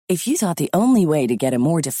If you thought the only way to get a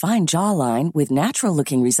more defined jawline with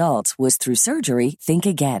natural-looking results was through surgery, think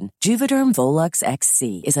again. Juvederm Volux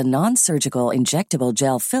XC is a non-surgical injectable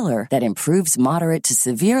gel filler that improves moderate to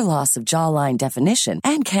severe loss of jawline definition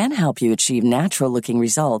and can help you achieve natural-looking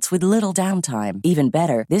results with little downtime. Even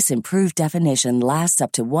better, this improved definition lasts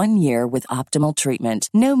up to 1 year with optimal treatment.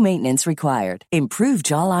 No maintenance required. Improve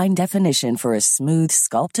jawline definition for a smooth,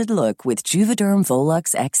 sculpted look with Juvederm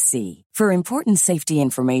Volux XC. For important safety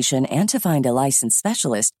information and to find a licensed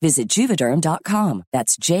specialist, visit Juvederm.com.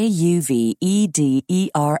 That's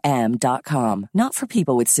JUVEDERM.com. Not for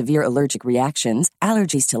people with severe allergic reactions,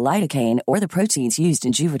 allergies to lidocaine, or the proteins used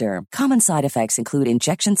in Juvederm. Common side effects include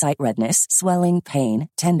injection site redness, swelling, pain,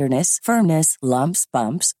 tenderness, firmness, lumps,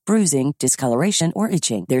 bumps, bruising, discoloration, or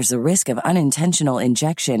itching. There's a risk of unintentional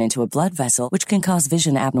injection into a blood vessel, which can cause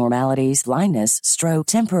vision abnormalities, blindness, stroke,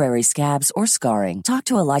 temporary scabs, or scarring. Talk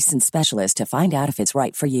to a licensed specialist to find out if it's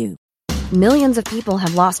right for you. Millions of people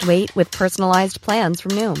have lost weight with personalized plans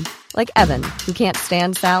from Noom. Like Evan, who can't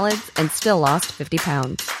stand salads and still lost 50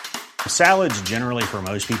 pounds. Salads generally for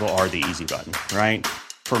most people are the easy button, right?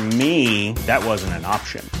 For me, that wasn't an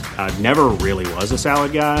option. I never really was a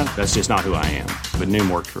salad guy. That's just not who I am. But Noom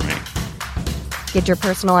worked for me. Get your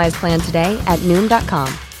personalized plan today at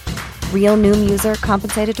Noom.com. Real Noom user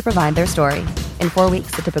compensated to provide their story. In 4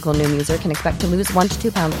 weeks, the typical Noom user can expect to lose 1 to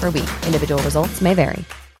 2 pounds per week. Individual results may vary.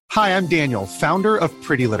 Hi, I'm Daniel, founder of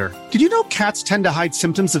Pretty Litter. Did you know cats tend to hide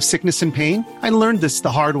symptoms of sickness and pain? I learned this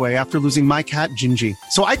the hard way after losing my cat, Gingy.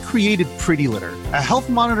 So I created Pretty Litter, a health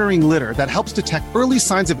monitoring litter that helps detect early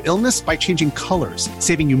signs of illness by changing colors,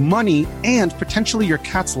 saving you money and potentially your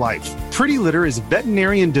cat's life. Pretty Litter is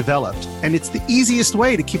veterinarian developed, and it's the easiest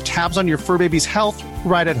way to keep tabs on your fur baby's health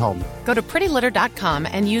right at home. Go to prettylitter.com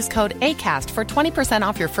and use code ACAST for 20%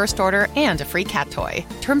 off your first order and a free cat toy.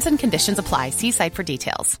 Terms and conditions apply. See site for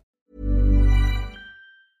details.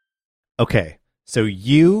 Okay, so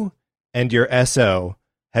you and your SO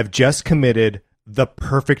have just committed the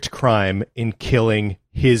perfect crime in killing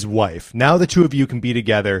his wife. Now the two of you can be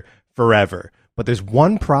together forever. But there's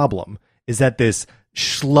one problem, is that this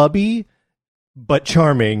schlubby but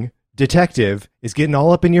charming detective is getting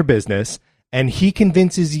all up in your business, and he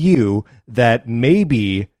convinces you that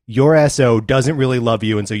maybe your SO doesn't really love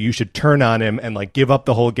you, and so you should turn on him and like give up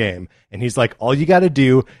the whole game. And he's like, all you got to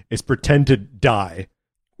do is pretend to die.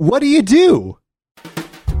 What do you do?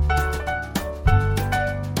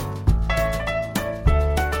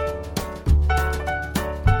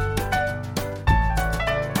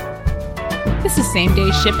 This is Same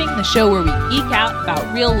Day Shipping, the show where we geek out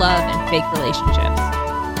about real love and fake relationships.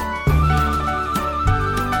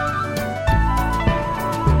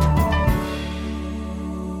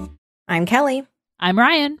 I'm Kelly. I'm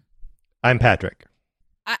Ryan. I'm Patrick.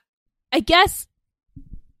 I guess,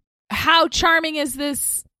 how charming is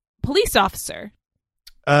this police officer?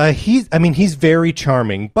 He's very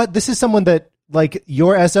charming, but this is someone that, like,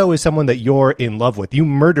 your SO is someone that you're in love with. You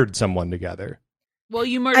murdered someone together. Well,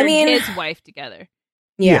 you murdered his wife together.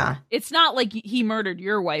 Yeah. It's not like he murdered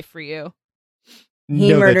your wife for you.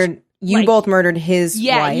 You both murdered his wife.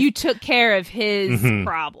 Yeah, you took care of his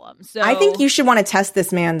problem. So I think you should want to test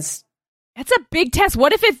this man's. That's a big test. So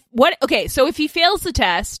if he fails the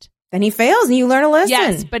test, then he fails and you learn a lesson.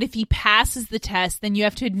 Yes, but if he passes the test, then you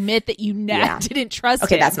have to admit that you didn't trust him.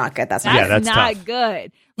 Okay, that's not good. That's not not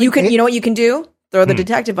good. You know what you can do? Throw the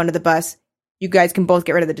detective under the bus. You guys can both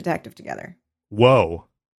get rid of the detective together. Whoa.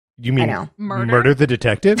 You mean murder the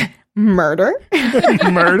detective? Murder?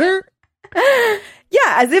 Murder?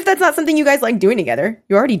 Yeah, as if that's not something you guys like doing together.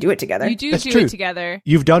 You already do it together. You do true. it together.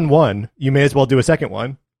 You've done one. You may as well do a second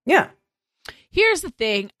one. Yeah. Here's the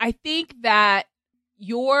thing. I think that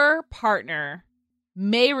your partner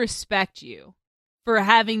may respect you for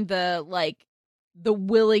having the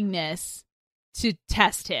willingness to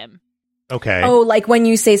test him. Okay. Oh, like when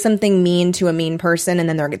you say something mean to a mean person and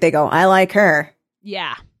then they go, I like her.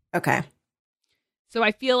 Yeah. Okay. So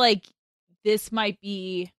I feel like this might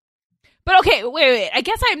be... But okay, wait. I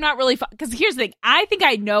guess I'm not really... Because here's the thing. I think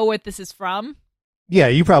I know what this is from. Yeah,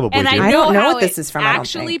 you probably do. I don't know what this is from.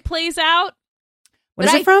 Actually plays out. What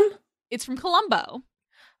is it from? It's from Columbo.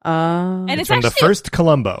 And it's from the first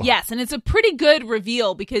Columbo. Yes, and it's a pretty good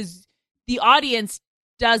reveal because the audience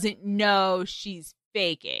doesn't know she's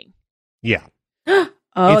faking. Yeah.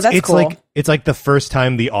 That's cool. It's like the first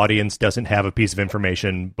time the audience doesn't have a piece of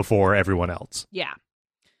information before everyone else. Yeah.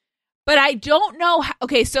 But I don't know.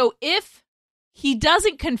 Okay, so if he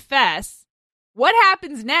doesn't confess, what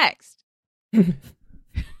happens next?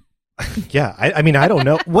 Yeah, I mean, I don't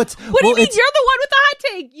know what's. What do you mean? You're the one with the hot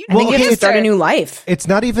take. You I think you have to start a new life. It's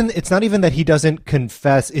not even that he doesn't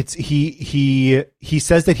confess. It's he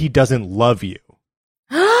says that he doesn't love you.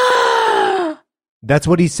 That's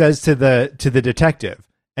what he says to the detective.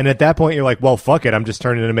 And at that point, you're like, well, fuck it. I'm just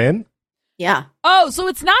turning him in. Yeah. Oh, so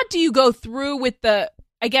it's not, do you go through with the,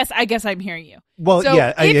 I guess I'm hearing you. Well, so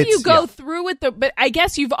yeah. if you go through with but I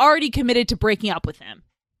guess you've already committed to breaking up with him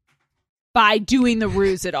by doing the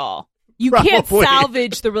ruse at all. You can't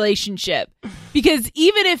salvage the relationship, because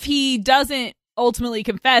even if he doesn't ultimately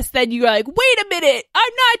confess, then you're like, wait a minute,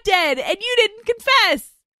 I'm not dead and you didn't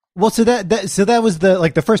confess. Well, so that was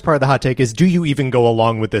the first part of the hot take is, do you even go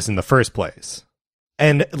along with this in the first place?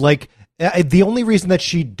 And like, the only reason that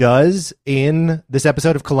she does in this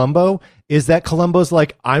episode of Columbo is that Columbo's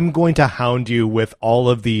like, I'm going to hound you with all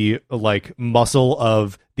of the like muscle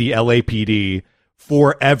of the LAPD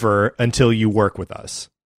forever until you work with us.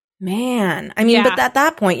 Man, I mean, but at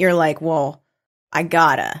that point you're like, well, I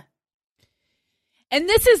gotta. And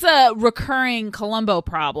this is a recurring Columbo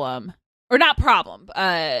problem. Or not problem,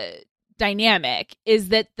 dynamic, is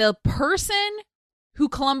that the person who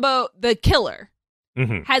Columbo, the killer,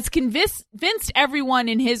 has convinced everyone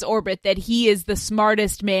in his orbit that he is the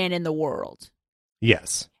smartest man in the world.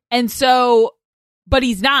 Yes. And so, but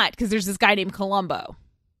he's not, because there's this guy named Columbo.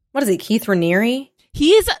 What is he, Keith Raniere?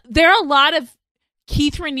 There are a lot of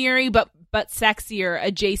Keith Raniere, but sexier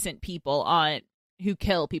adjacent people who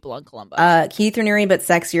kill people on Columbo. Keith Raniere, but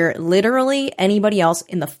sexier. Literally anybody else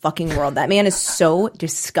in the fucking world. That man is so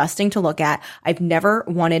disgusting to look at. I've never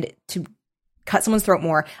wanted to cut someone's throat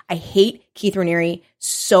more. I hate Keith Raniere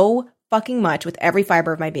so fucking much with every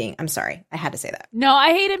fiber of my being. I'm sorry. I had to say that. No,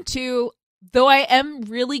 I hate him too, though I am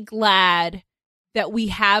really glad that we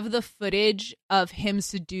have the footage of him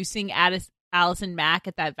seducing Allison Mack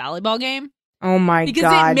at that volleyball game. Oh my God.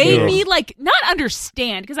 Because it made me like not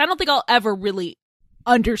understand, because I don't think I'll ever really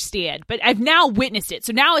understand, but I've now witnessed it.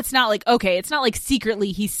 So now it's not like, okay, it's not like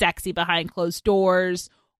secretly he's sexy behind closed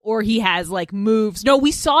doors or he has like moves. No,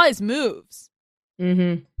 we saw his moves.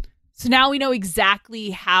 Mm-hmm. So now we know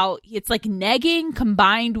exactly how it's like negging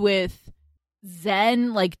combined with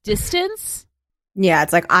zen, like distance. Yeah,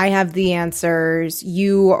 it's like, I have the answers.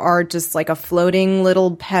 You are just like a floating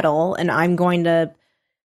little petal, and I'm going to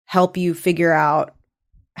help you figure out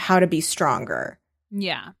how to be stronger.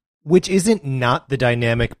 Yeah. Which isn't not the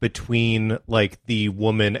dynamic between like the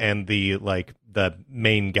woman and the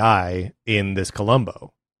main guy in this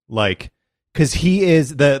Columbo. Like, because he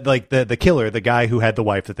is the killer, the guy who had the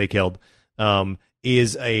wife that they killed,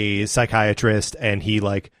 is a psychiatrist, and he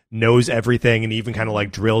like knows everything, and even kind of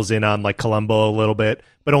like drills in on like Columbo a little bit,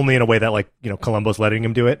 but only in a way that like, you know, Columbo's letting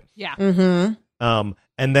him do it. Yeah. Mm-hmm.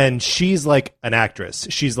 And then she's like an actress.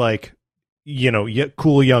 She's like, you know,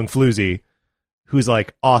 cool young floozy, who's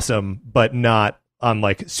like awesome, but not on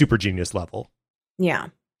like super genius level. Yeah.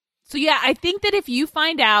 So yeah, I think that if you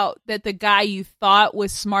find out that the guy you thought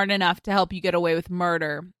was smart enough to help you get away with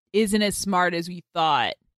murder isn't as smart as you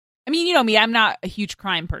thought. I mean, you know me, I'm not a huge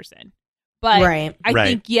crime person, but right.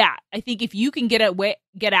 I think if you can get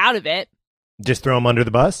out of it, just throw him under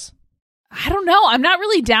the bus. I don't know. I'm not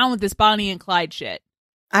really down with this Bonnie and Clyde shit.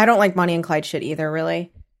 I don't like Bonnie and Clyde shit either,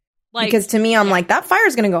 really. Like, because to me, I'm like, that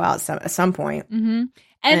fire's going to go out at some point. Mm-hmm.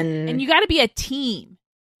 And you got to be a team.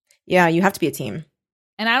 Yeah, you have to be a team.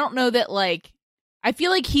 And I don't know that, like, I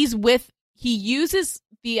feel like he uses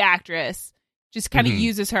the actress, just kind of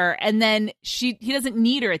uses her, and then he doesn't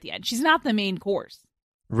need her at the end. She's not the main course.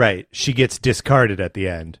 Right. She gets discarded at the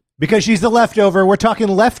end because she's the leftover. We're talking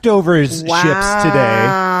leftovers ships today.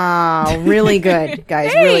 Wow. Really good,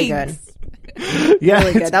 guys. Really good. Yeah.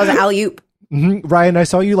 Really good. That was an alley-oop. Mm-hmm. Ryan, I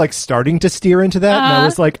saw you like starting to steer into that, and I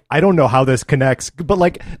was like, I don't know how this connects, but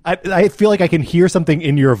like, I feel like I can hear something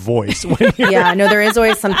in your voice. When yeah, no, there is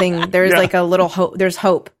always something. There's like a little hope. There's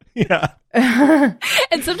hope. Yeah. And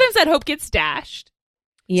sometimes that hope gets dashed.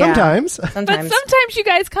 Yeah. Sometimes. But sometimes you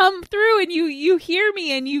guys come through and you hear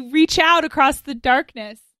me and you reach out across the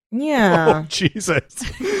darkness. Yeah. Oh, Jesus.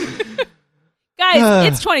 Guys,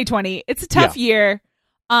 it's 2020. It's a tough year.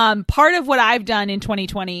 Part of what I've done in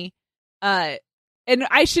 2020, and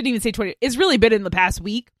I shouldn't even say 20, it's really been in the past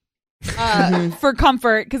week, for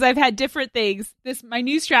comfort, because I've had different things. My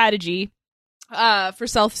new strategy for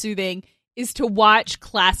self-soothing is to watch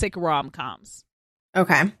classic rom-coms.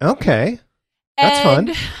 Okay. That's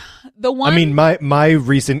fun. The one, I mean, my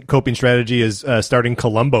recent coping strategy is starting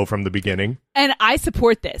Columbo from the beginning. And I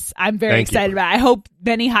support this. I'm very excited about it. I hope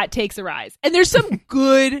many hot takes arise. And there's some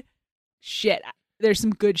good shit. There's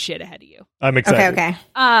some good shit ahead of you. I'm excited. Okay.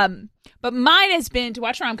 But mine has been to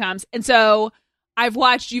watch rom-coms. And so I've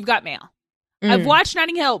watched You've Got Mail. I've watched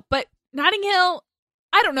Notting Hill, but Notting Hill,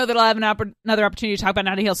 I don't know that I'll have another opportunity to talk about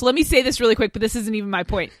Notting Hill. So let me say this really quick, but this isn't even my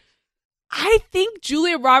point. I think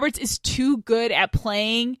Julia Roberts is too good at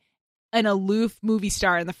playing an aloof movie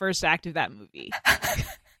star in the first act of that movie.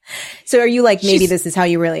 So are you like, maybe this is how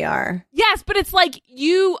you really are? Yes, but it's like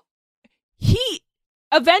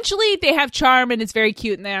eventually they have charm and it's very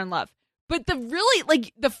cute and they're in love. But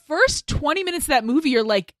the first 20 minutes of that movie, you're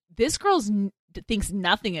like, this girl thinks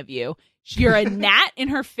nothing of you. You're a gnat in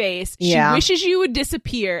her face. She wishes you would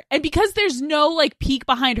disappear. And because there's no like peek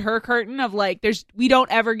behind her curtain of like, we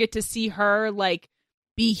don't ever get to see her like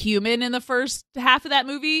be human in the first half of that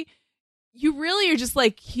movie. You really are just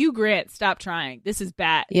like, Hugh Grant, stop trying. This is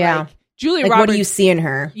bad. Yeah. Like, Julia like, Roberts. what do you see in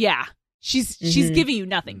her? Yeah. She's giving you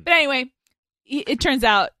nothing. But anyway, it turns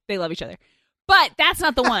out they love each other. But that's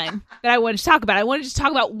not the one that I wanted to talk about. I wanted to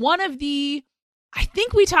talk about one of the, I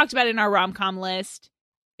think we talked about it in our rom-com list.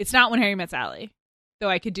 It's not When Harry Met Sally, though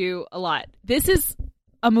I could do a lot. This is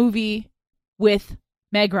a movie with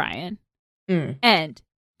Meg Ryan and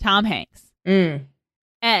Tom Hanks.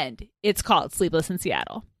 And it's called Sleepless in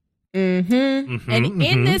Seattle. And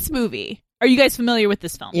in this movie, are you guys familiar with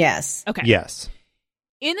this film? Yes. Okay. Yes.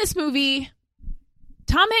 In this movie,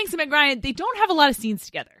 Tom Hanks and Meg Ryan, they don't have a lot of scenes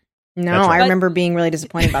together. No, Right. I remember being really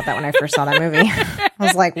disappointed about that when I first saw that movie. I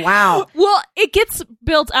was like, wow. Well, it gets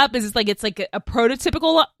built up as it's like a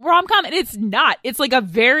prototypical rom-com, and it's not. It's like a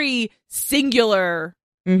very singular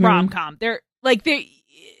rom-com. It's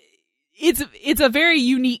a very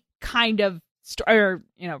unique kind of story, or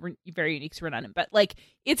very unique is redundant, but like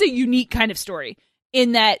it's a unique kind of story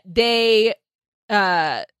in that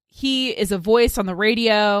he is a voice on the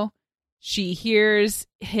radio. She hears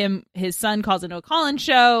his son calls into a call-in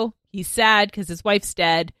show. He's sad because his wife's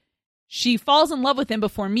dead. She falls in love with him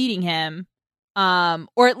before meeting him,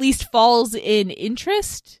 or at least falls in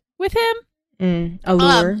interest with him.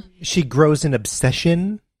 Allure. She grows an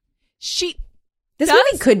obsession. This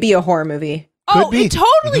movie could be a horror movie. It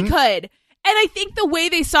totally could. And I think the way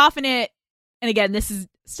they soften it, and again, this is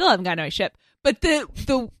still haven't gotten to my ship, but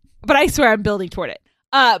but I swear I'm building toward it.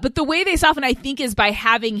 But the way they soften, I think, is by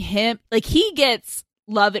having him, like, he gets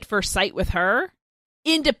love at first sight with her,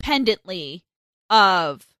 independently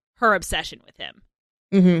of her obsession with him.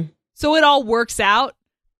 So it all works out.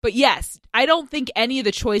 But yes, I don't think any of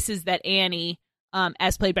the choices that Annie,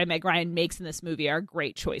 as played by Meg Ryan, makes in this movie are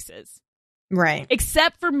great choices. Right.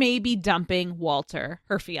 Except for maybe dumping Walter,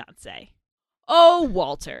 her fiance. Oh,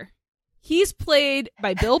 Walter. He's played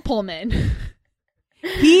by Bill Pullman.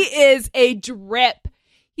 He is a drip.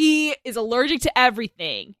 He is allergic to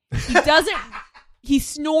everything. He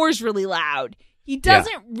snores really loud. He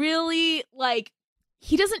doesn't really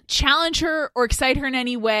he doesn't challenge her or excite her in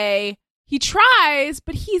any way. He tries,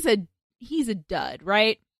 but he's a dud,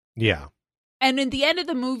 right? Yeah. And in the end of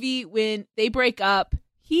the movie, when they break up,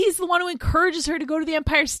 he's the one who encourages her to go to the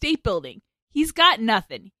Empire State Building. He's got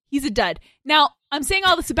nothing. He's a dud. Now, I'm saying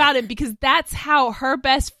all this about him because that's how her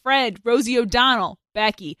best friend, Rosie O'Donnell,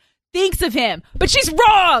 Becky, thinks of him. But she's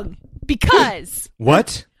wrong because...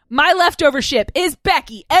 What? My leftover ship is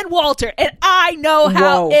Becky and Walter, and I know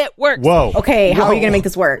how it works. Whoa. Okay, how are you going to make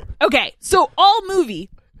this work? Okay, so all movie,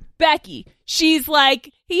 Becky, she's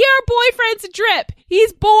like, your boyfriend's a drip.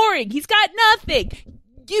 He's boring. He's got nothing.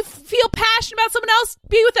 You feel passionate about someone else?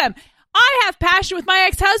 Be with them. I have passion with my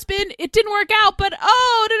ex-husband. It didn't work out, but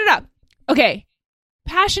Okay,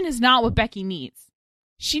 passion is not what Becky needs.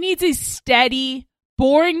 She needs a steady,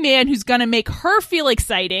 boring man who's going to make her feel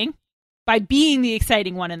exciting by being the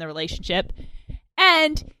exciting one in the relationship,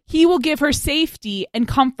 and he will give her safety and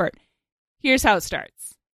comfort. Here's how it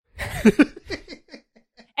starts. And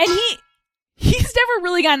he's never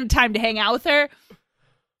really gotten time to hang out with her,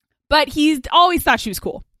 but he's always thought she was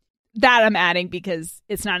cool. That I'm adding because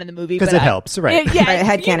it's not in the movie. Because it helps, right? Yeah,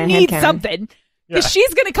 headcanon, you need headcanon. something. Because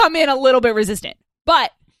she's going to come in a little bit resistant.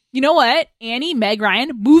 But you know what? Annie, Meg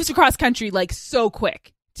Ryan, moves across country like so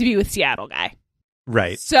quick to be with Seattle guy.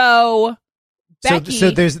 Right. So Becky...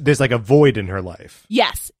 So there's like a void in her life.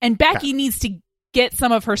 Yes. And Becky needs to get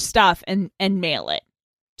some of her stuff and mail it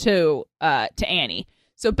to Annie.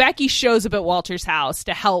 So Becky shows up at Walter's house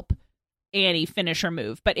to help Annie finish her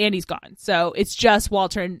move, but Annie's gone. So it's just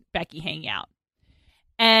Walter and Becky hanging out.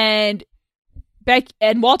 And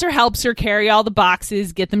Walter helps her carry all the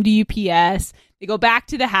boxes, get them to UPS. They go back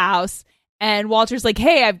to the house, and Walter's like,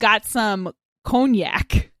 hey, I've got some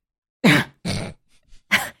cognac.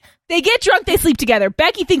 They get drunk, they sleep together.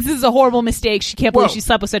 Becky thinks this is a horrible mistake. She can't believe she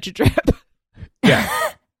slept with such a drip. Yeah.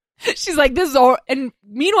 She's like, this is horrible. And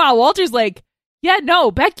meanwhile, Walter's like, yeah,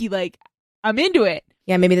 no, Becky, like, I'm into it.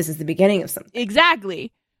 Yeah, maybe this is the beginning of something.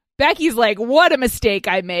 Exactly. Becky's like, what a mistake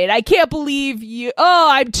I made. I can't believe you. Oh,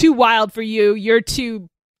 I'm too wild for you. You're too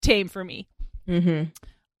tame for me. Mm-hmm.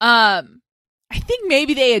 I think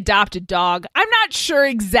maybe they adopt a dog. I'm not sure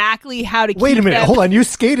exactly how to keep Wait a minute. them. Hold on. You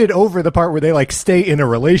skated over the part where they like stay in a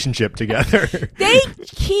relationship together.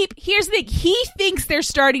 Here's the thing. He thinks they're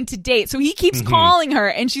starting to date. So he keeps calling her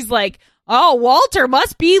and she's like, oh, Walter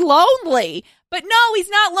must be lonely. But no, he's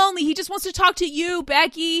not lonely. He just wants to talk to you,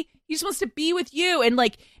 Becky. He just wants to be with you. And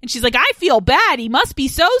she's like, I feel bad. He must be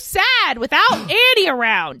so sad without Annie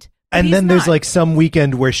around. And then there's like some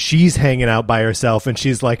weekend where she's hanging out by herself and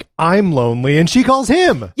she's like, I'm lonely. And she calls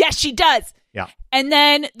him. Yes, she does. Yeah. And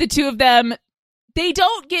then the two of them, they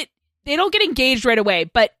don't get engaged right away,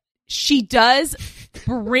 but she does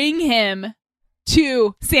bring him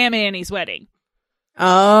to Sam and Annie's wedding.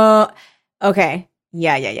 Oh, okay.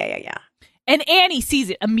 Yeah. And Annie sees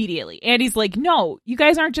it immediately. Annie's like, no, you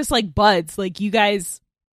guys aren't just like buds. Like, you guys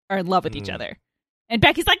are in love with each other. And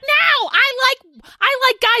Becky's like, no, I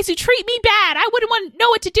like guys who treat me bad. I wouldn't want to know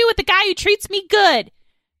what to do with the guy who treats me good.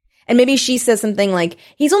 And maybe she says something like,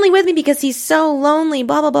 he's only with me because he's so lonely,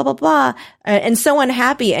 blah, blah, blah, blah, blah, and so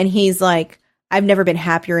unhappy. And he's like, I've never been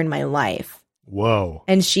happier in my life. Whoa.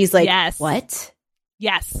 And she's like, yes. What?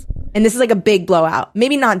 Yes. And this is like a big blowout.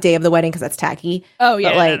 Maybe not day of the wedding because that's tacky. Oh,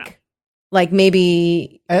 yeah. But like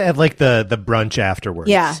maybe at like the brunch afterwards.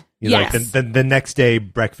 Yeah. Like the next day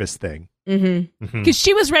breakfast thing. Because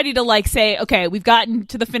she was ready to like say, okay, we've gotten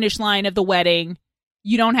to the finish line of the wedding.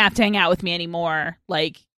 You don't have to hang out with me anymore.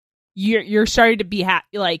 Like you're starting to be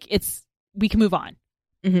like we can move on.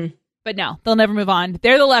 But no, they'll never move on.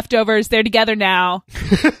 They're the leftovers. They're together now.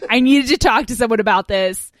 I needed to talk to someone about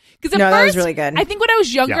this because that was really good. I think when I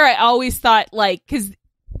was younger, I always thought like because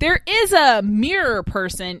there is a mirror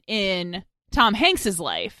person in Tom Hanks's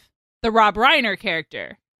life, the Rob Reiner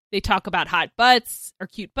character. They talk about hot butts or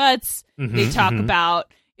cute butts. They talk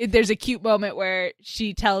about, there's a cute moment where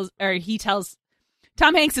he tells,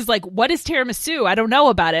 Tom Hanks is like, what is tiramisu? I don't know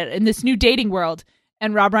about it in this new dating world.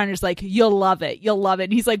 And Rob Reiner's like, you'll love it. You'll love it.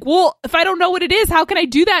 And he's like, well, if I don't know what it is, how can I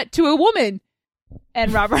do that to a woman?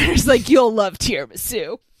 And Rob Reiner's like, you'll love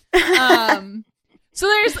tiramisu. So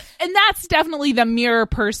and that's definitely the mirror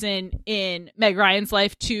person in Meg Ryan's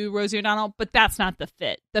life to Rosie O'Donnell, but that's not the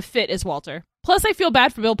fit. The fit is Walter. Plus, I feel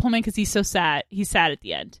bad for Bill Pullman because he's so sad. He's sad at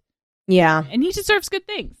the end. Yeah. And he deserves good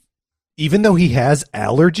things. Even though he has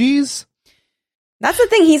allergies? That's the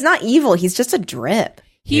thing. He's not evil. He's just a drip.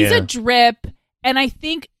 He's a drip. And I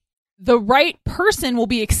think the right person will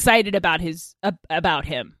be excited about him.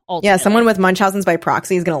 Ultimately. Yeah, someone with Munchausen's by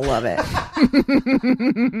proxy is going to love it.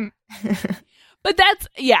 But that's,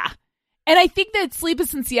 And I think that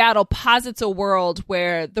Sleepless in Seattle posits a world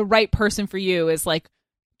where the right person for you is like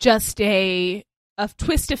just a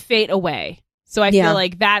twist of fate away. So I feel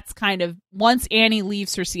like that's kind of, once Annie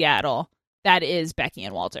leaves for Seattle, that is Becky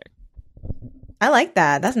and Walter. I like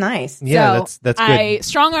that. That's nice. Yeah, so that's good. I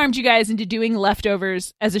strong-armed you guys into doing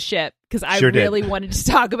Leftovers as a ship because I really wanted to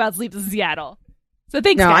talk about Sleepless in Seattle. So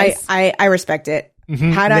thanks, guys. I respect it.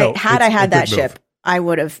 Had I had that ship, I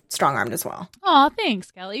would have strong-armed as well. Oh, thanks,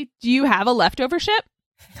 Kelly. Do you have a leftover ship?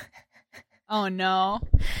 Oh, no.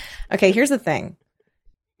 Okay, here's the thing.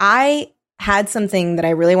 I had something that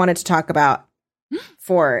I really wanted to talk about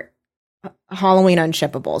for Halloween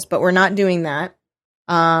Unshippables, but we're not doing that.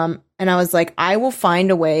 And I was like, I will find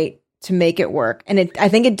a way to make it work. And I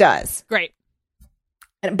think it does. Great.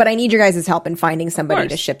 But I need your guys' help in finding somebody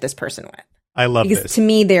to ship this person with. I love because this. To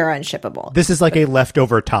me, they're unshippable. This is like a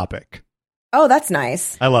leftover topic. Oh, that's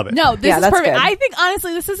nice. I love it. No, this is perfect. Good. I think,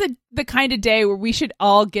 honestly, this is the kind of day where we should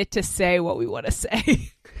all get to say what we want to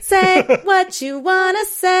say. Say what you want to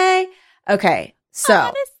say. Okay,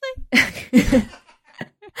 so. Honestly.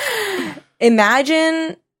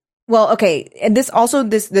 Imagine, well, okay, and this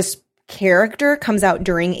character comes out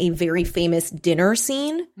during a very famous dinner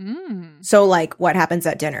scene. So, like, what happens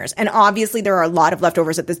at dinners? And obviously, there are a lot of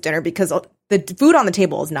leftovers at this dinner because the food on the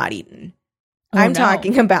table is not eaten. I'm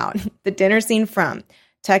talking about the dinner scene from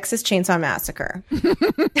Texas Chainsaw Massacre.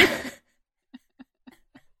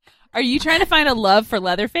 Are you trying to find a love for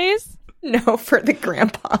Leatherface? No, for the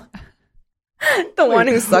grandpa. The one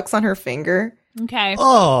who sucks on her finger. Okay.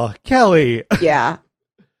 Oh, Kelly. Yeah.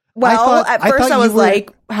 Well, at first I was like,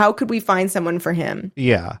 how could we find someone for him?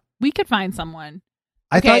 Yeah. We could find someone.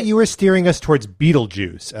 I thought you were steering us towards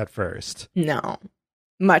Beetlejuice at first. No.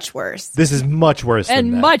 Much worse. This is much worse than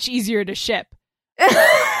that. And much easier to ship.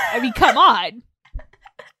 I mean, come on.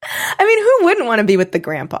 I mean, who wouldn't want to be with the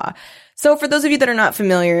grandpa? So for those of you that are not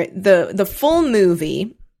familiar, the full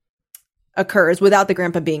movie occurs without the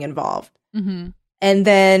grandpa being involved. Mm-hmm. And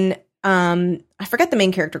then I forget the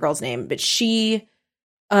main character girl's name, but she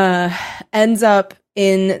ends up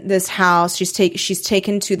in this house. She's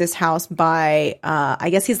taken to this house by I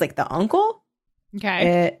guess he's like the uncle.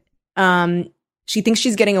 Okay. She thinks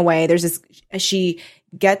she's getting away. She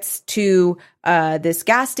gets to this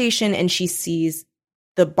gas station and she sees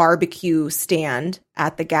the barbecue stand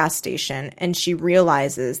at the gas station, and she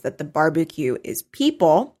realizes that the barbecue is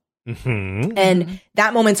people. Mm-hmm. And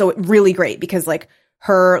that moment's really great because like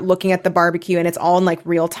her looking at the barbecue, and it's all in like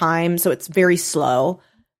real time, so it's very slow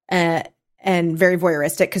and very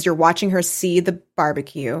voyeuristic because you're watching her see the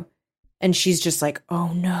barbecue, and she's just like,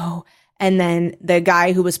 oh no. And then the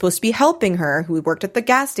guy who was supposed to be helping her, who worked at the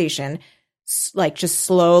gas station, like just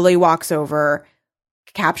slowly walks over,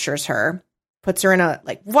 captures her, puts her in a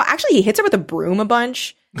actually he hits her with a broom a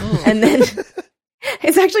bunch. And then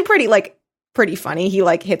it's actually pretty funny. He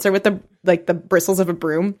like hits her with the bristles of a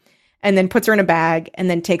broom and then puts her in a bag and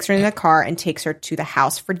then takes her in the car and takes her to the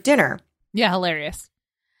house for dinner. Yeah, hilarious.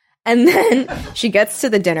 And then she gets to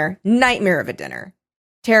the dinner, nightmare of a dinner,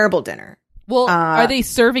 terrible dinner. Well, are they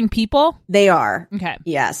serving people? They are. Okay.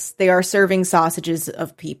 Yes, they are serving sausages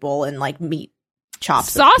of people and like meat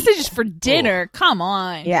chops. Sausages for dinner? Come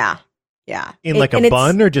on. Yeah. In like a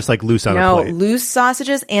bun or just like loose on a plate? No, loose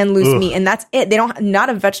sausages and loose meat, and that's it. They don't not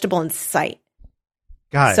a vegetable in sight.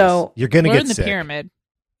 Guys, so you're gonna we're get in the sick. pyramid.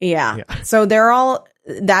 Yeah. So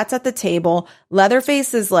that's at the table.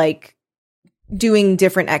 Leatherface is like doing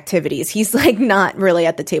different activities. He's like not really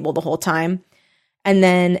at the table the whole time. And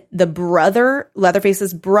then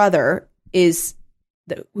Leatherface's brother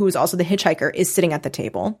who is also the hitchhiker, is sitting at the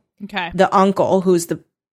table. Okay. The uncle, who's the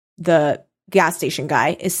gas station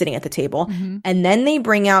guy, is sitting at the table. Mm-hmm. And then they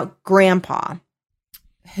bring out Grandpa,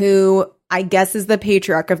 who I guess is the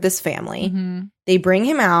patriarch of this family. Mm-hmm. They bring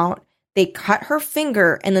him out, they cut her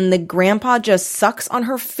finger, and then the grandpa just sucks on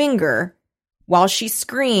her finger while she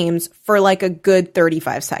screams for like a good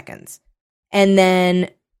 35 seconds. And then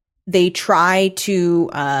they try to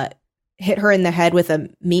hit her in the head with a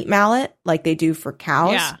meat mallet like they do for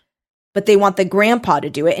cows. Yeah. But they want the grandpa to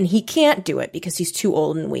do it, and he can't do it because he's too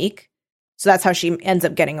old and weak. So that's how she ends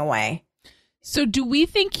up getting away. So do we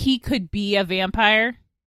think he could be a vampire?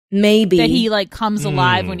 Maybe. That he like comes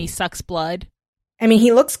alive when he sucks blood? I mean,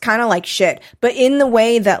 he looks kind of like shit, but in the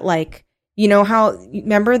way that like, you know how,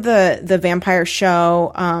 remember the vampire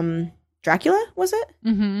show, Dracula, was it?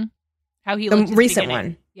 Mm-hmm. How he the looked recent the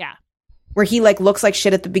one. Yeah. Where he like looks like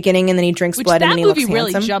shit at the beginning and then he drinks blood and then he looks handsome. That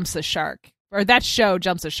movie really jumps the shark. Or that show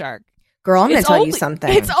jumps the shark. Girl, I'm going to tell you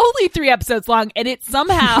something. It's only 3 episodes long, and it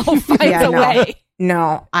somehow finds a way.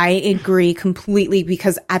 No, I agree completely,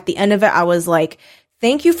 because at the end of it, I was like,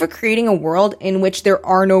 thank you for creating a world in which there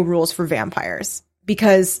are no rules for vampires,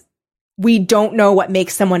 because we don't know what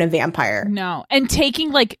makes someone a vampire. No. And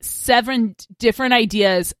taking like 7 different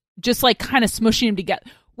ideas, just like kind of smushing them together.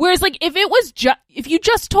 Whereas like if it was if you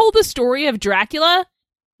just told the story of Dracula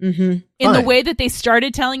in the way that they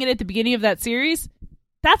started telling it at the beginning of that series,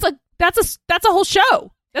 that's a whole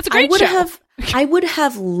show. That's a great show. I would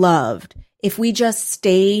have loved if we just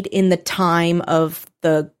stayed in the time of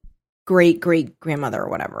the great-great-grandmother or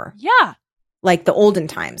whatever. Yeah. Like the olden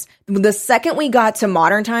times. The second we got to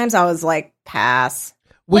modern times, I was like, pass.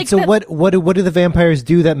 Wait, so what do the vampires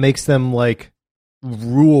do that makes them like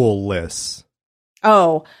ruleless?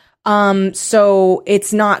 Oh, so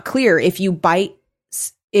it's not clear. If you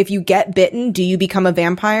get bitten, do you become a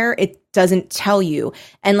vampire? It doesn't tell you.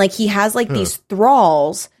 And like he has like these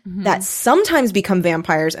thralls that sometimes become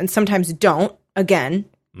vampires and sometimes don't. Again,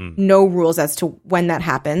 no rules as to when that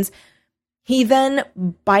happens. He then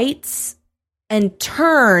bites and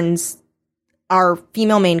turns our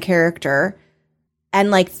female main character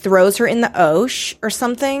and like throws her in the Osh or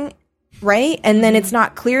something, right? And then it's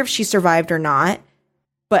not clear if she survived or not.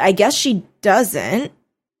 But I guess she doesn't.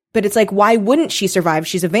 But it's like, why wouldn't she survive?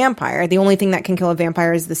 She's a vampire. The only thing that can kill a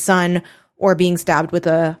vampire is the sun or being stabbed with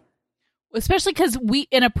a... Especially because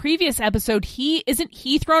in a previous episode, isn't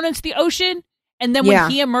he thrown into the ocean? And then when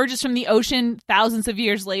he emerges from the ocean thousands of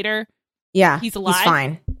years later, he's alive? He's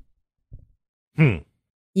fine.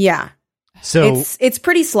 Yeah. So it's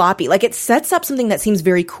pretty sloppy. Like it sets up something that seems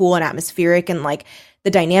very cool and atmospheric, and like the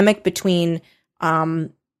dynamic between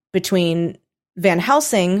Van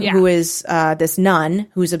Helsing, who is this nun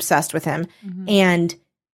who's obsessed with him, and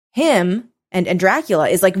him and Dracula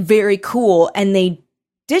is like very cool, and they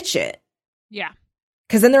ditch it. Yeah.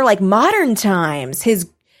 Because then they're like modern times.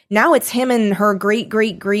 Now it's him and her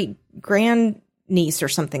great-great-great-grandniece or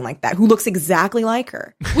something like that, who looks exactly like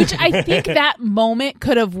her. Which I think that moment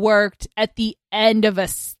could have worked at the end of a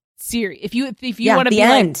series. If you want to be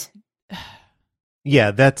end. Like,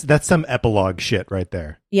 Yeah, that's some epilogue shit right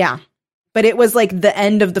there. Yeah. But it was like the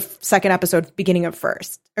end of the second episode, beginning of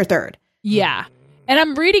first or third. Yeah. And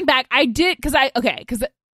I'm reading back. I did, because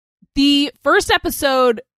the first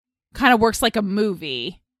episode kind of works like a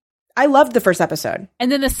movie. I loved the first episode.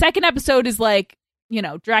 And then the second episode is like,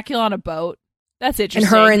 Dracula on a boat. That's interesting.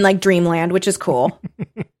 And her in like dreamland, which is cool.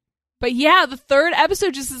 But yeah, the third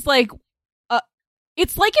episode just is like,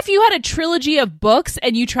 it's like if you had a trilogy of books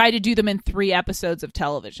and you tried to do them in 3 episodes of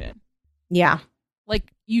television. Yeah. Like,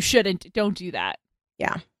 don't do that.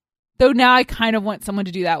 Yeah. Though now I kind of want someone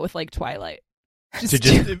to do that with like Twilight. Just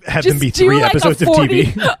have them be 3 episodes of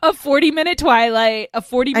TV. A 40-minute Twilight, a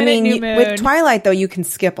 40-minute New Moon. With Twilight, though, you can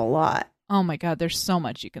skip a lot. Oh my God, there's so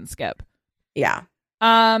much you can skip. Yeah.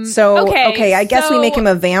 Okay, I guess we make him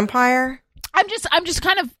a vampire.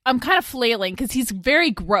 I'm kind of flailing because he's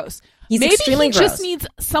very gross. Maybe extremely he just needs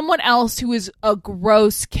someone else who is a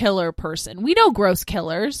gross killer person. We know gross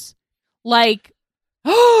killers. Like,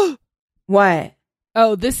 what?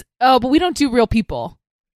 But we don't do real people.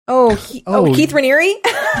 Keith Raniere?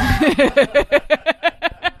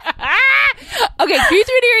 Okay, Keith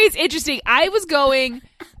Raniere is interesting. I was going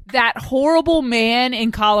that horrible man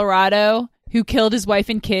in Colorado who killed his wife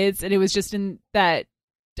and kids, and it was just in that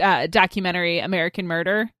documentary American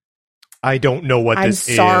Murder. I don't know what this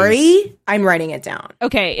is. I'm sorry. I'm writing it down.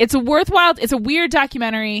 Okay, it's a weird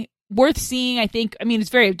documentary, worth seeing, I think. I mean,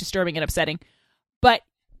 it's very disturbing and upsetting. But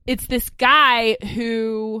it's this guy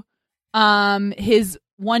who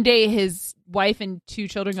one day his wife and 2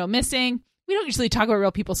 children go missing. We don't usually talk about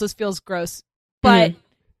real people, so this feels gross. But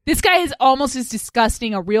this guy is almost as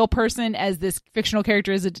disgusting a real person as this fictional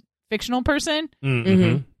character is a fictional person.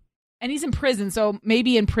 Mm-hmm. And he's in prison, so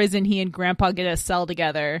maybe in prison he and Grandpa get a cell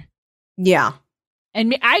together. Yeah.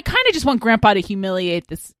 And I kind of just want Grandpa to humiliate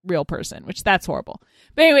this real person, which that's horrible.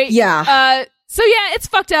 But anyway, yeah. So yeah, it's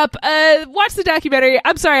fucked up. Watch the documentary.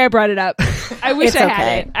 I'm sorry I brought it up. I wish I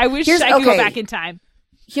had it. I wish I could go back in time.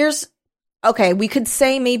 We could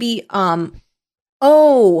say maybe, maybe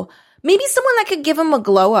someone that could give him a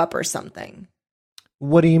glow up or something.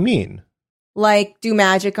 What do you mean? Like do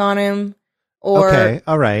magic on him, or okay,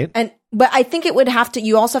 all right. But I think it would have to.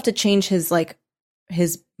 You also have to change his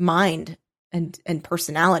mind and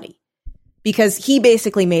personality, because he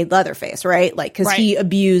basically made Leatherface, right? Like, because he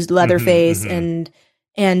abused Leatherface and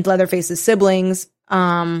Leatherface's siblings.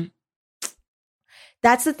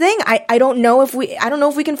 That's the thing. I don't know if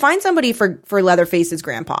we can find somebody for Leatherface's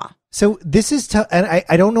grandpa. So this is and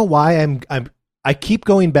I don't know why I keep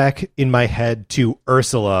going back in my head to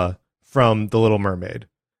Ursula from The Little Mermaid,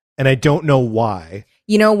 and I don't know why.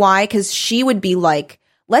 You know why? Because she would be like,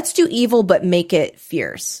 let's do evil, but make it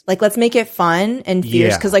fierce. Like, let's make it fun and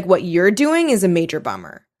fierce. Because like what you're doing is a major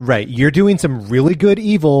bummer. Right. You're doing some really good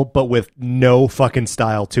evil, but with no fucking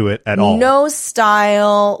style to it at all. No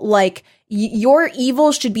style. Like, your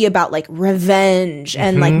evil should be about like revenge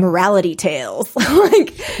and like morality tales.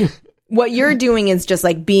 Like, what you're doing is just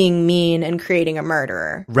like being mean and creating a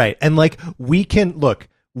murderer. Right. And like, we can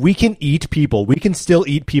eat people. We can still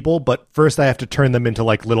eat people, but first I have to turn them into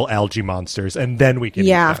like little algae monsters, and then we can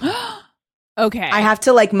eat them. Okay. I have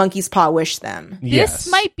to like monkey's paw wish them. This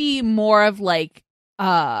might be more of like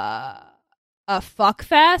a fuck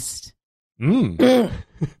fest. With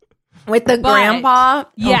the grandpa?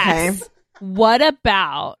 Yes. Okay. What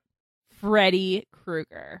about Freddy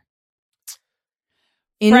Krueger?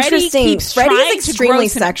 Interesting. Freddy's extremely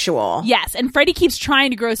sexual. Yes, and Freddy keeps trying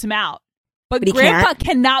to gross him out. But Grandpa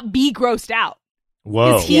cannot be grossed out.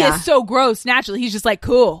 Whoa. Because he is so gross naturally. He's just like,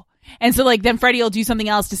 cool. And so like then Freddy will do something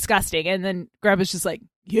else disgusting. And then Grandpa's just like,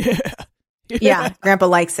 yeah. Yeah, Grandpa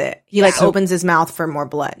likes it. He like opens his mouth for more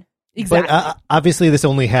blood. Exactly. But obviously this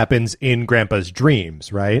only happens in Grandpa's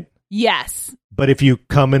dreams, right? Yes. But if you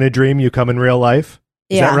come in a dream, you come in real life?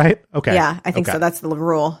 Is that right? Okay. Yeah, I think so. That's the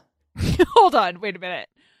rule. Hold on. Wait a minute.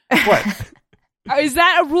 What? Is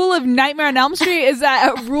that a rule of Nightmare on Elm Street? Is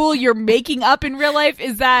that a rule you're making up in real life?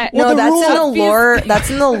 Is that no? That's in the lore. That's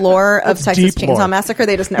in the lore of Texas Chainsaw lore. Massacre.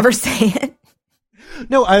 They just never say it.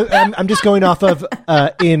 No, I'm just going off of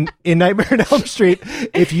in Nightmare on Elm Street.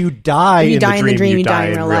 If you die in the dream, you die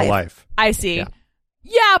in real life. I see.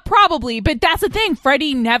 Yeah, probably. But that's the thing.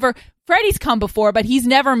 Freddy's come before, but he's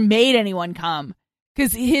never made anyone come.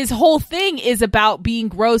 Because his whole thing is about being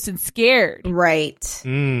gross and scared. Right.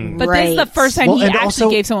 But this is the first time he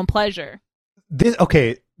actually gave someone pleasure.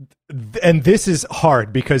 And this is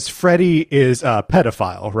hard because Freddy is a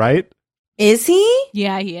pedophile, right? Is he?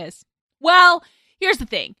 Yeah, he is. Well, here's the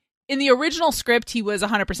thing. In the original script, he was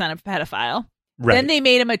 100% a pedophile. Right. Then they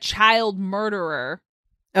made him a child murderer.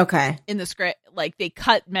 Okay. In the script. like they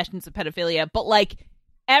cut mentions of pedophilia, but like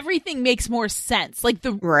everything makes more sense. Like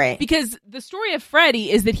because the story of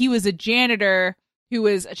Freddy is that he was a janitor who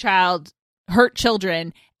was a child, hurt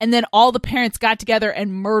children, and then all the parents got together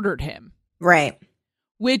and murdered him. Right.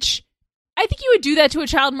 Which I think you would do that to a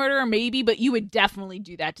child murderer, maybe, but you would definitely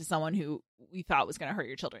do that to someone who we thought was going to hurt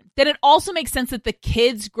your children. Then it also makes sense that the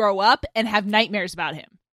kids grow up and have nightmares about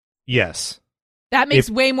him. Yes. That makes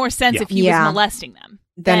way more sense if he was molesting them.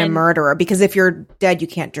 Than a murderer, because if you're dead, you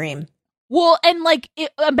can't dream. Well, and like,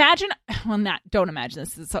 don't imagine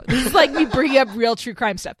this. This is like me bringing up real true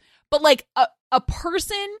crime stuff. But like a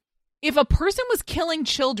person, if a person was killing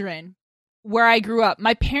children where I grew up,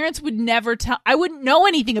 my parents would never I wouldn't know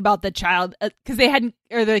anything about the child because they hadn't,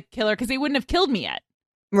 or the killer, because they wouldn't have killed me yet.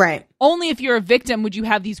 Right. Only if you're a victim would you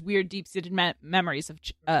have these weird, deep-seated memories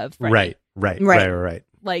of Freddy. Right.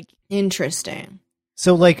 Like, interesting.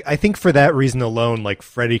 So, like, I think for that reason alone, like,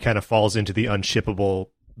 Freddy kind of falls into the unshippable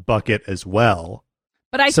bucket as well.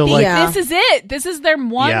 But I think this is it. This is their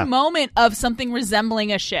one moment of something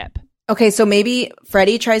resembling a ship. Okay, so maybe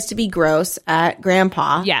Freddy tries to be gross at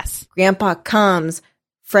Grandpa. Yes. Grandpa comes,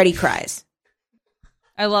 Freddy cries.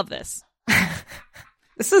 I love this.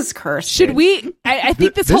 This is cursed. Should we? I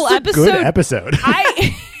think this whole episode. Good episode.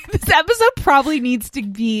 This episode probably needs to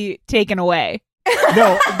be taken away.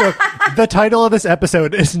 No, the title of this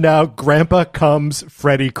episode is now Grandpa Comes,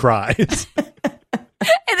 Freddy Cries.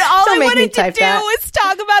 And all I wanted to do was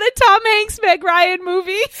talk about a Tom Hanks Meg Ryan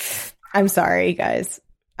movie. I'm sorry, guys.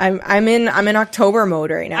 I'm in October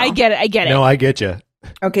mode right now. I get it. No, I get you.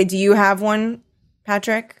 Okay, do you have one,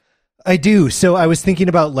 Patrick? I do. So I was thinking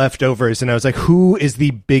about Leftovers, and I was like, who is the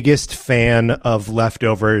biggest fan of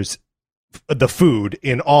Leftovers, the food,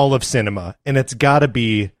 in all of cinema? And it's got to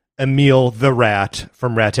be Emile the Rat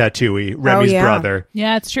from Ratatouille, Remy's brother.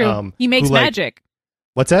 Yeah, it's true. He makes magic.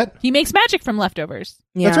 What's that? He makes magic from Leftovers.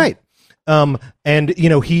 Yeah. That's right. And you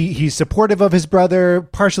know, he's supportive of his brother,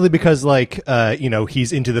 partially because like you know,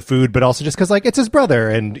 he's into the food, but also just because like it's his brother,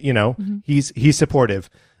 and you know, he's supportive.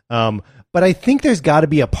 But I think there's got to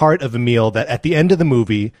be a part of Emile that at the end of the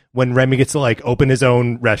movie, when Remy gets to like open his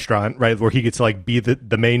own restaurant, right, where he gets to like be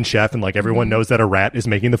the main chef, and like everyone knows that a rat is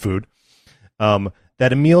making the food.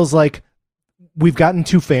 That Emile's like, we've gotten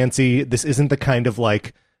too fancy. This isn't the kind of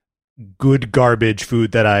like good garbage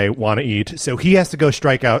food that I want to eat. So he has to go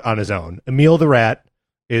strike out on his own. Emile the Rat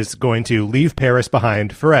is going to leave Paris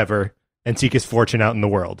behind forever and seek his fortune out in the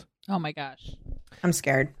world. Oh my gosh. I'm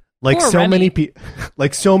scared. Like Poor so Remy.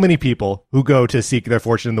 many people who go to seek their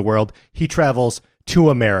fortune in the world, he travels to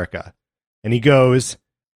America. And he goes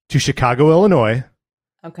to Chicago, Illinois.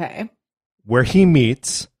 Okay. Where he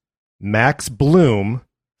meets Max Bloom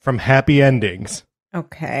from Happy Endings.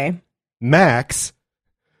 Okay. Max.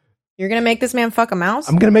 You're going to make this man fuck a mouse?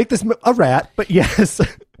 I'm going to make this a rat, but yes.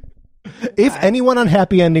 If anyone on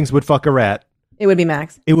Happy Endings would fuck a rat, it would be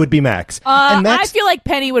Max. It would be Max. And Max, I feel like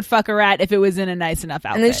Penny would fuck a rat if it was in a nice enough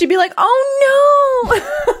outfit. And then she'd be like, oh no!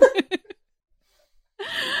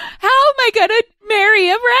 How am I going to marry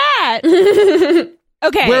a rat?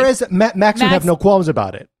 Okay. Whereas Max would have no qualms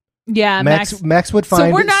about it. Yeah, Max would find...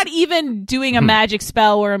 So we're not even doing a magic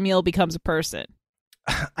spell where Emile becomes a person.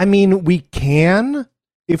 I mean, we can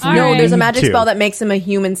if we No, there's a magic to. spell that makes him a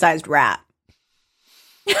human-sized rat.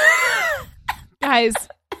 Guys...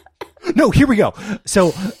 No, here we go.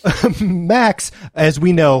 So Max, as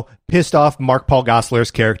we know, pissed off Mark Paul Gosselaar's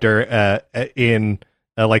character in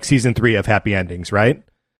like season 3 of Happy Endings, right?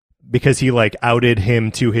 Because he like outed him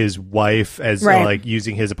to his wife as like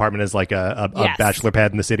using his apartment as like a bachelor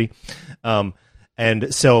pad in the city. And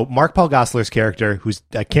so Mark Paul Gosselaar's character, who's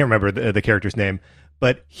I can't remember the character's name,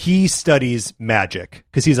 but he studies magic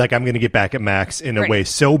because he's like, I'm going to get back at Max in a way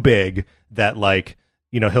so big that like,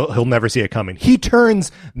 you know, he'll never see it coming. He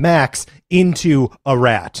turns Max into a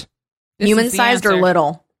rat. Human-sized or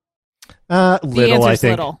little? Little, I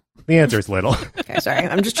think. Little. The answer is little. Okay, sorry.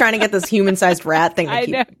 I'm just trying to get this human-sized rat thing to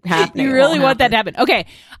keep happening. You really want that to happen. Okay,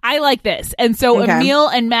 I like this. And so Emile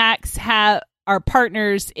and Max are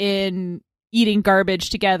partners in eating garbage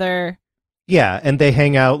together. Yeah, and they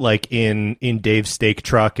hang out like in Dave's steak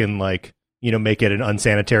truck and like, you know, make it an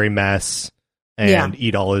unsanitary mess. And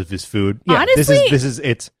eat all of his food. Yeah, honestly,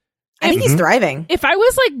 it's. I think he's thriving. If I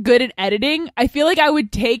was like good at editing, I feel like I would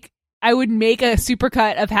make a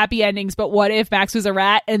supercut of Happy Endings. But what if Max was a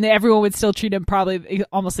rat and everyone would still treat him probably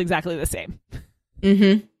almost exactly the same?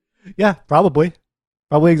 Mm-hmm. Yeah, probably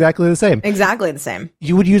exactly the same. Exactly the same.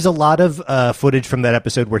 You would use a lot of footage from that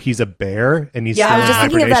episode where he's a bear and he's I was just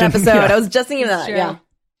thinking of that episode. Yeah. I was just thinking of that. Sure. Yeah.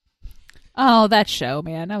 Oh, that show,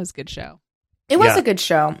 man, that was a good show. It was a good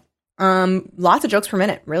show. Lots of jokes per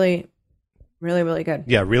minute. Really, Really, really good.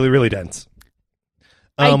 Yeah, really, really dense.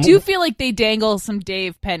 I do feel like they dangle some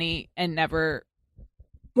Dave Penny and never.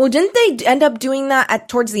 Well, didn't they end up doing that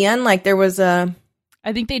towards the end? Like there was a.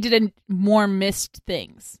 I think they did more missed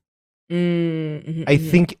things. Mm-hmm. I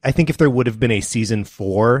think if there would have been a season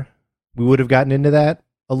 4, we would have gotten into that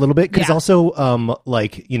a little bit, because also,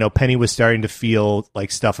 like, you know, Penny was starting to feel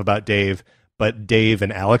like stuff about Dave, but Dave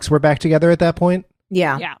and Alex were back together at that point.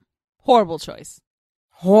 Yeah. Horrible choice.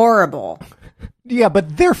 Horrible. Yeah,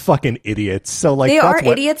 but they're fucking idiots. So like, they are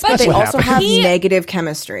idiots, but they also have negative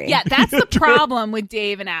chemistry. Yeah, that's the problem with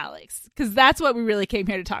Dave and Alex, because that's what we really came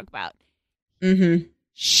here to talk about. Mm-hmm.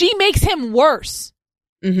 She makes him worse.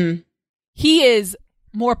 Mm-hmm. He is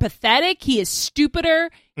more pathetic. He is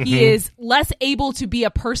stupider. Mm-hmm. He is less able to be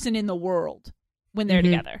a person in the world when they're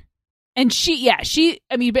together. And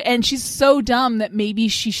and she's so dumb that maybe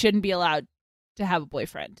she shouldn't be allowed to have a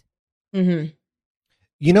boyfriend. Mm-hmm.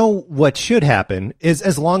 You know what should happen is,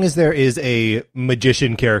 as long as there is a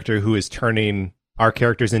magician character who is turning our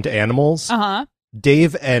characters into animals,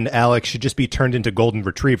 Dave and Alex should just be turned into golden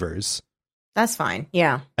retrievers. That's fine.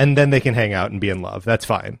 Yeah. And then they can hang out and be in love. That's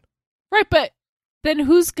fine. Right, but then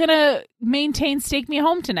who's going to maintain Stake Me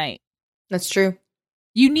Home Tonight? That's true.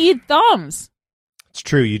 You need thumbs. It's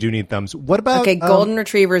true. You do need thumbs. What about... Okay, golden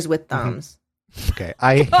retrievers with thumbs. Okay,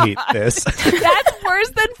 I hate this. That's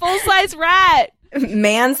worse than full-size rat.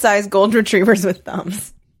 Man-sized golden retrievers with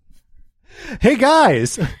thumbs. Hey,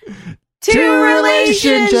 guys. Two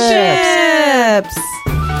relationships.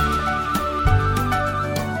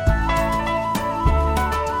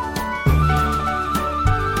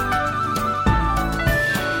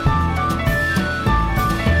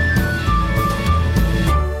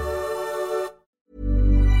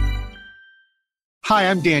 Hi,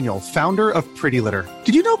 I'm Daniel, founder of Pretty Litter.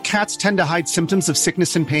 Did you know cats tend to hide symptoms of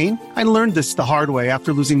sickness and pain? I learned this the hard way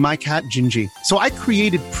after losing my cat, Gingy. So I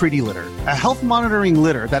created Pretty Litter, a health monitoring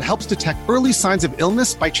litter that helps detect early signs of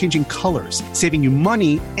illness by changing colors, saving you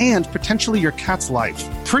money and potentially your cat's life.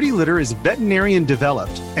 Pretty Litter is veterinarian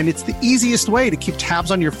developed, and it's the easiest way to keep tabs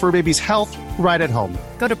on your fur baby's health right at home.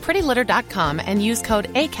 Go to prettylitter.com and use code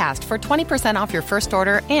ACAST for 20% off your first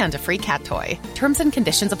order and a free cat toy. Terms and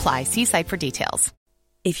conditions apply. See site for details.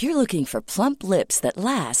 If you're looking for plump lips that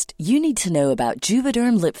last, you need to know about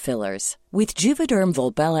Juvederm lip fillers. With Juvederm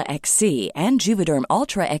Volbella XC and Juvederm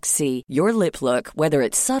Ultra XC, your lip look, whether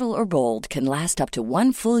it's subtle or bold, can last up to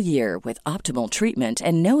 1 full year with optimal treatment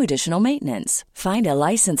and no additional maintenance. Find a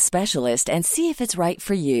licensed specialist and see if it's right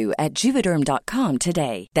for you at Juvederm.com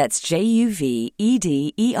today. That's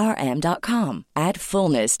JUVEDERM.com. Add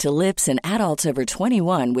fullness to lips in adults over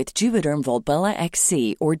 21 with Juvederm Volbella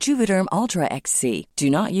XC or Juvederm Ultra XC. Do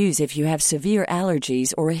not use if you have severe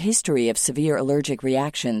allergies or a history of severe allergic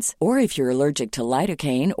reactions, or if you're allergic to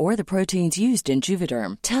lidocaine or the proteins used in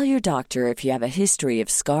Juvederm. Tell your doctor if you have a history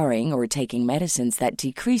of scarring or taking medicines that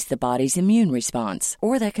decrease the body's immune response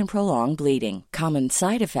or that can prolong bleeding. Common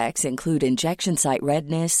side effects include injection site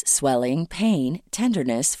redness, swelling, pain,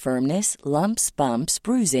 tenderness, firmness, lumps, bumps,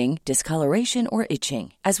 bruising, discoloration, or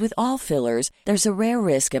itching. As with all fillers, there's a rare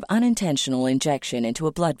risk of unintentional injection into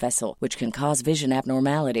a blood vessel, which can cause vision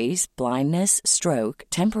abnormalities, blindness, stroke,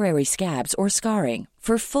 temporary scabs, or scarring.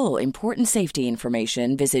 For full, important safety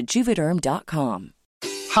information, visit Juvederm.com.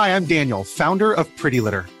 Hi, I'm Daniel, founder of Pretty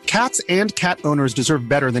Litter. Cats and cat owners deserve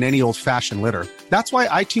better than any old-fashioned litter. That's why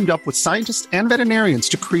I teamed up with scientists and veterinarians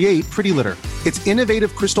to create Pretty Litter. Its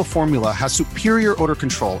innovative crystal formula has superior odor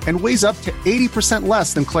control and weighs up to 80%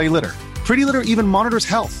 less than clay litter. Pretty Litter even monitors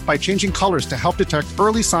health by changing colors to help detect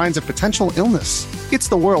early signs of potential illness. It's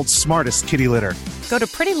the world's smartest kitty litter. Go to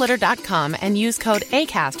prettylitter.com and use code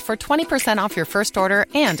ACAST for 20% off your first order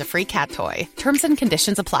and a free cat toy. Terms and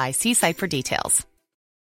conditions apply. See site for details.